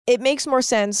because it makes more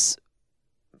sense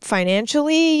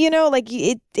financially,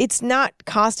 it's not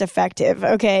cost effective,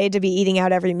 okay, to be eating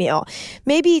out every meal.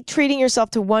 Maybe treating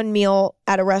yourself to one meal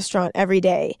at a restaurant every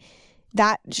day.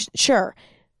 That, sure.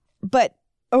 But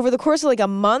over the course of like a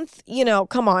month,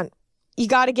 come on. You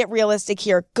got to get realistic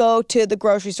here. Go to the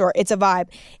grocery store. It's a vibe.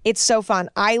 It's so fun.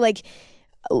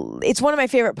 It's one of my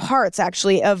favorite parts,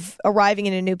 actually, of arriving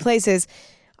in a new place is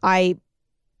I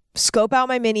scope out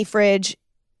my mini fridge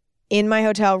in my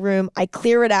hotel room. I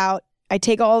clear it out. I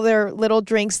take all their little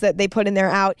drinks that they put in there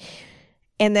out.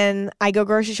 And then I go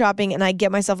grocery shopping and I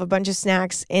get myself a bunch of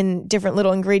snacks and different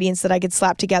little ingredients that I could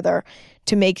slap together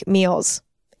to make meals.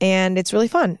 And it's really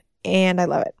fun. And I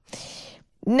love it.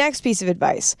 Next piece of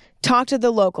advice. Talk to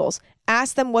the locals.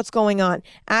 Ask them what's going on.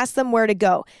 Ask them where to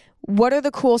go. What are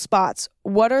the cool spots?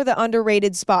 What are the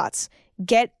underrated spots?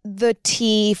 Get the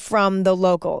tea from the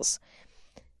locals.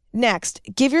 Next,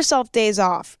 give yourself days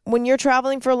off. When you're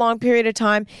traveling for a long period of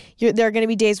time, there are going to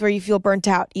be days where you feel burnt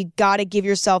out. You got to give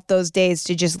yourself those days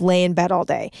to just lay in bed all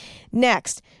day.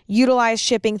 Next, utilize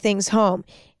shipping things home.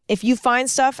 If you find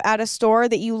stuff at a store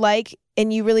that you like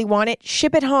and you really want it,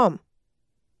 ship it home.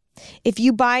 If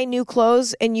you buy new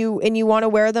clothes and you want to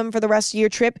wear them for the rest of your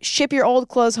trip, ship your old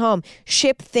clothes home.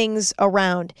 Ship things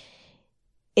around.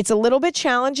 It's a little bit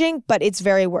challenging, but it's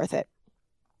very worth it.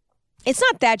 It's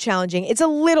not that challenging. It's a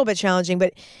little bit challenging,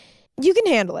 but you can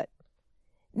handle it.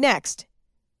 Next,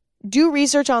 do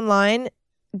research online,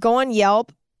 go on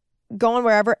Yelp, go on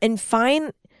wherever, and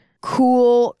find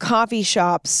cool coffee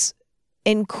shops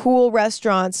and cool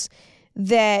restaurants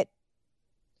that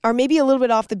are maybe a little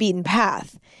bit off the beaten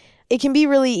path. It can be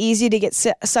really easy to get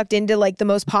sucked into like the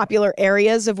most popular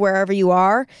areas of wherever you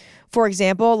are. For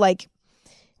example, like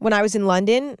when I was in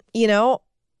London, you know,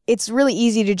 it's really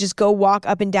easy to just go walk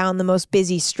up and down the most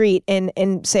busy street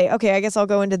and say, okay, I guess I'll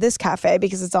go into this cafe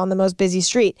because it's on the most busy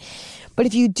street. But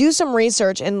if you do some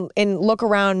research and look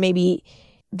around maybe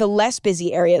the less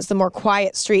busy areas, the more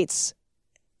quiet streets,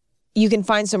 you can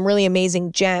find some really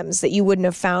amazing gems that you wouldn't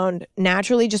have found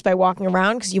naturally just by walking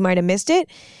around because you might have missed it.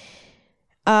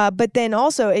 But then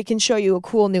also it can show you a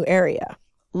cool new area.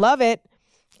 Love it.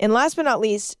 And last but not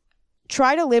least,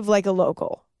 try to live like a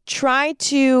local. Try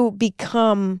to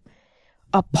become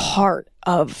a part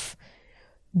of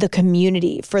the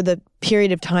community for the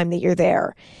period of time that you're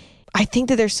there. I think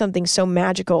that there's something so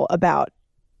magical about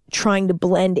trying to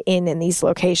blend in these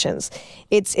locations.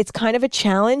 It's kind of a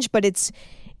challenge, but it's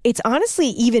honestly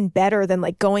even better than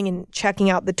like going and checking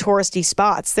out the touristy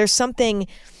spots. There's something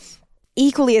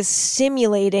equally as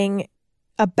stimulating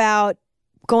about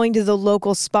going to the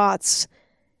local spots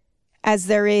as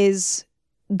there is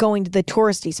going to the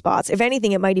touristy spots. If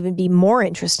anything, it might even be more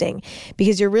interesting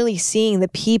because you're really seeing the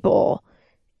people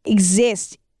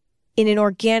exist in an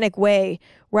organic way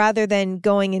rather than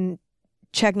going and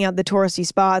checking out the touristy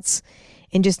spots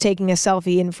and just taking a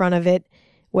selfie in front of it,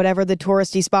 whatever the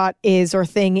touristy spot is or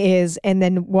thing is, and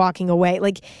then walking away.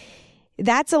 Like,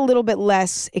 that's a little bit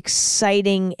less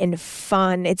exciting and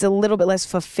fun. It's a little bit less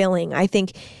fulfilling. I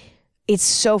think it's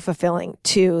so fulfilling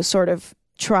to sort of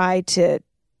try to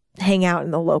hang out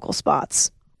in the local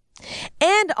spots.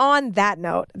 And on that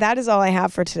note, that is all I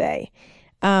have for today.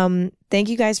 Thank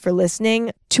you guys for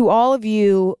listening. To all of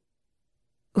you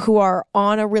who are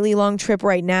on a really long trip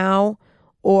right now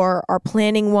or are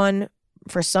planning one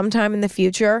for some time in the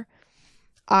future,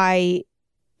 I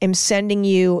am sending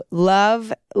you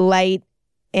love, light,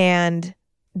 and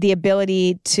the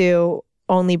ability to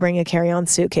only bring a carry-on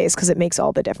suitcase because it makes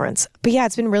all the difference. But yeah,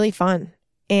 it's been really fun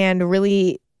and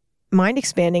really mind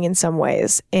expanding in some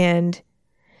ways. And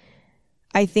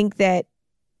I think that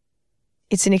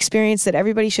it's an experience that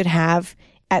everybody should have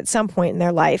at some point in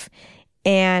their life.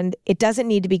 And it doesn't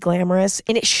need to be glamorous,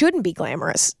 and it shouldn't be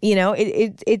glamorous. You know,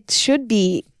 it should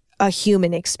be a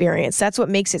human experience. That's what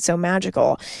makes it so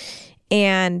magical.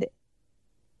 And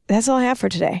that's all I have for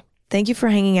today. Thank you for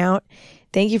hanging out.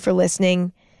 Thank you for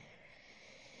listening.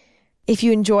 If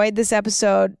you enjoyed this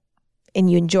episode and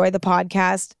you enjoy the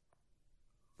podcast,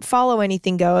 follow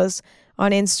Anything Goes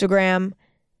on Instagram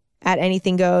at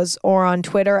Anything Goes or on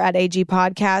Twitter at AG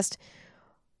Podcast.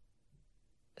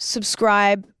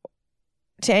 Subscribe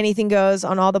to Anything Goes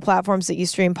on all the platforms that you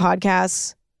stream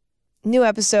podcasts. New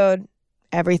episode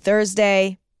every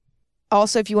Thursday.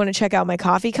 Also, if you want to check out my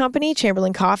coffee company,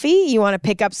 Chamberlain Coffee, you want to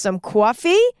pick up some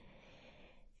coffee,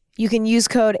 you can use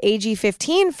code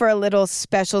AG15 for a little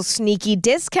special sneaky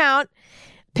discount.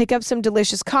 Pick up some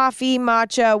delicious coffee,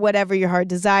 matcha, whatever your heart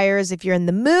desires. If you're in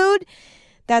the mood,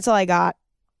 that's all I got.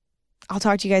 I'll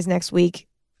talk to you guys next week.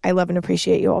 I love and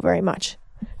appreciate you all very much.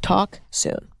 Talk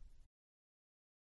soon.